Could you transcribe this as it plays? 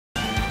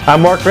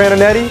I'm Mark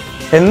Grandinetti,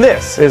 and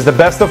this is the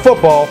Best of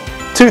Football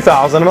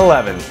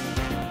 2011.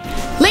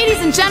 Ladies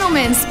and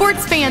gentlemen,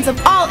 sports fans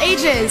of all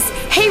ages,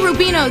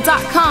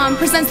 HeyRubino.com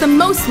presents the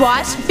most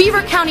watched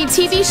Beaver County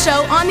TV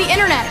show on the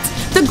internet,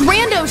 The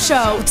Grando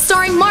Show,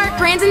 starring Mark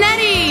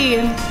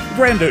Grandinetti.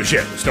 Grando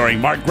Show, starring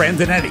Mark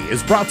Grandinetti,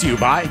 is brought to you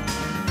by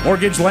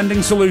Mortgage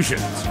Lending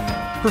Solutions,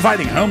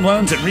 providing home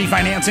loans and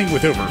refinancing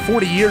with over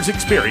 40 years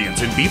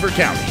experience in Beaver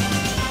County.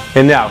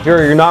 And now, here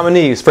are your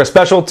nominees for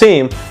Special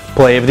Team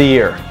Play of the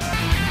Year.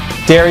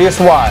 Darius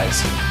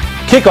Wise,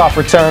 kickoff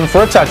return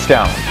for a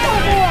touchdown.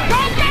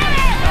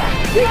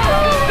 The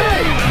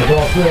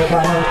ball cleared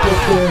by number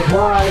 6, Darius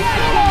Wise.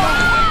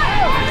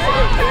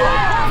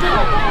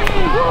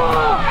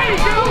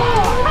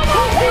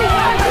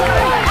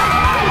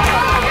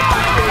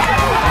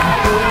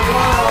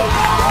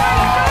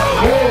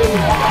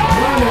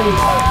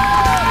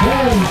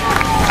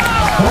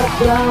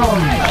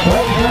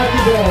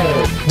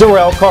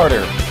 Darrell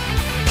Carter,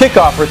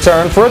 kickoff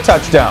return for a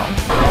touchdown.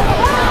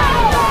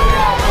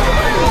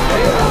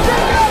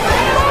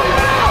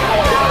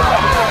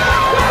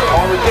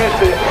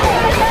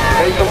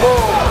 Make the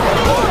move.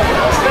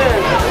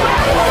 Spin.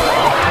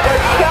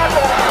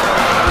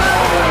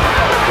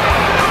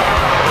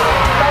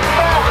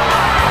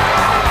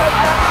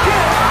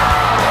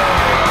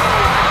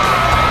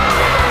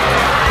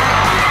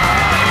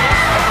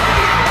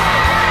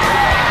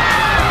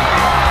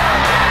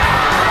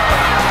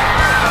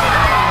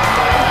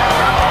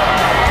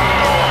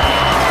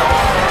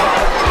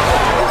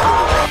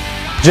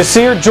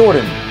 Jasir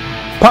Jordan,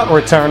 punt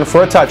return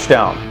for a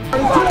touchdown.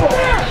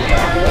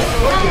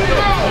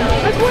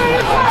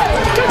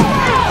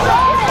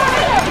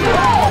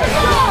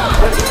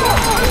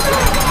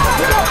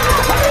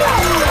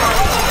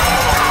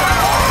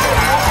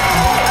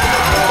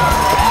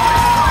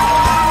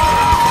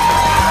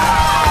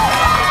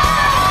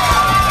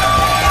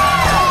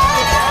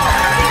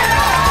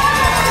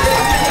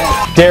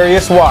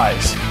 Darius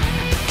Wise,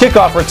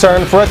 kickoff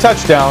return for a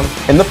touchdown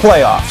in the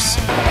playoffs.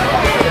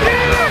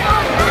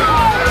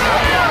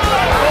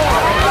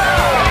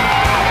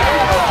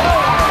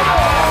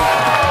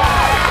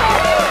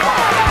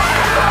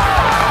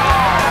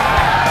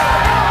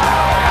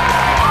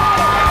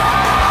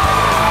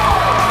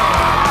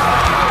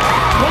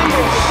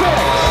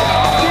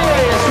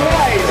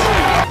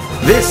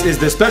 This is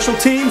the Special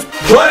Teams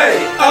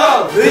Play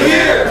of the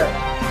Year.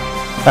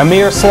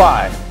 Amir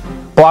Sly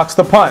blocks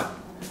the punt.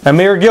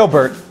 Amir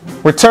Gilbert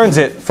returns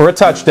it for a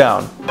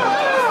touchdown.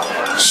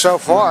 So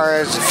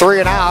far, it's 3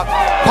 and out.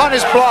 Punt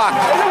is blocked.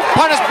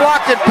 Punt is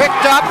blocked and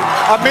picked up.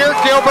 Amir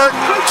Gilbert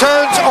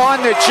turns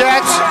on the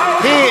Jets.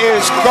 He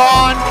is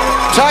gone.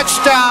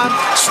 Touchdown,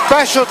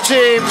 special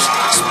teams,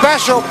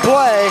 special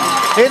play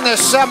in the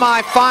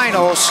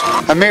semifinals.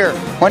 Amir,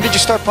 when did you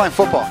start playing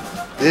football?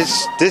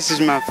 This is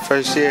my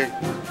first year.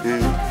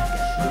 And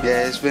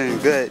yeah, it's been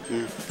good.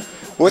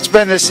 What's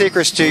been the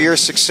secrets to your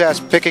success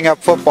picking up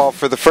football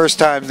for the first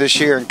time this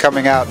year and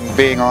coming out and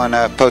being on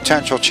a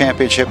potential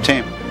championship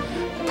team?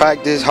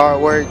 Practice,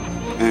 hard work,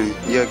 and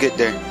you'll get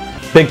there.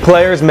 Big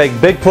players make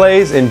big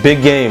plays in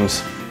big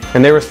games,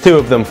 and there was 2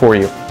 of them for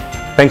you.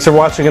 Thanks for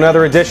watching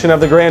another edition of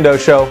The Grando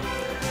Show.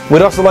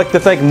 We'd also like to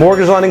thank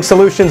Mortgage Lending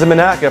Solutions in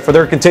Monaca for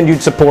their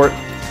continued support,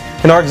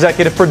 and our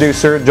executive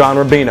producer, John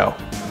Rubino.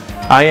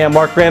 I am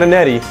Mark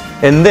Grandinetti,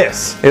 and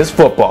this is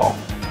football.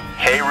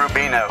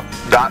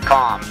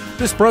 HeyRubino.com.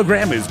 This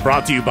program is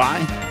brought to you by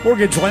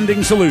Mortgage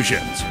Lending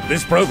Solutions.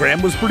 This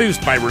program was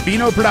produced by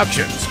Rubino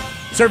Productions,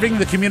 serving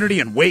the community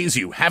in ways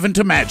you haven't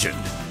imagined.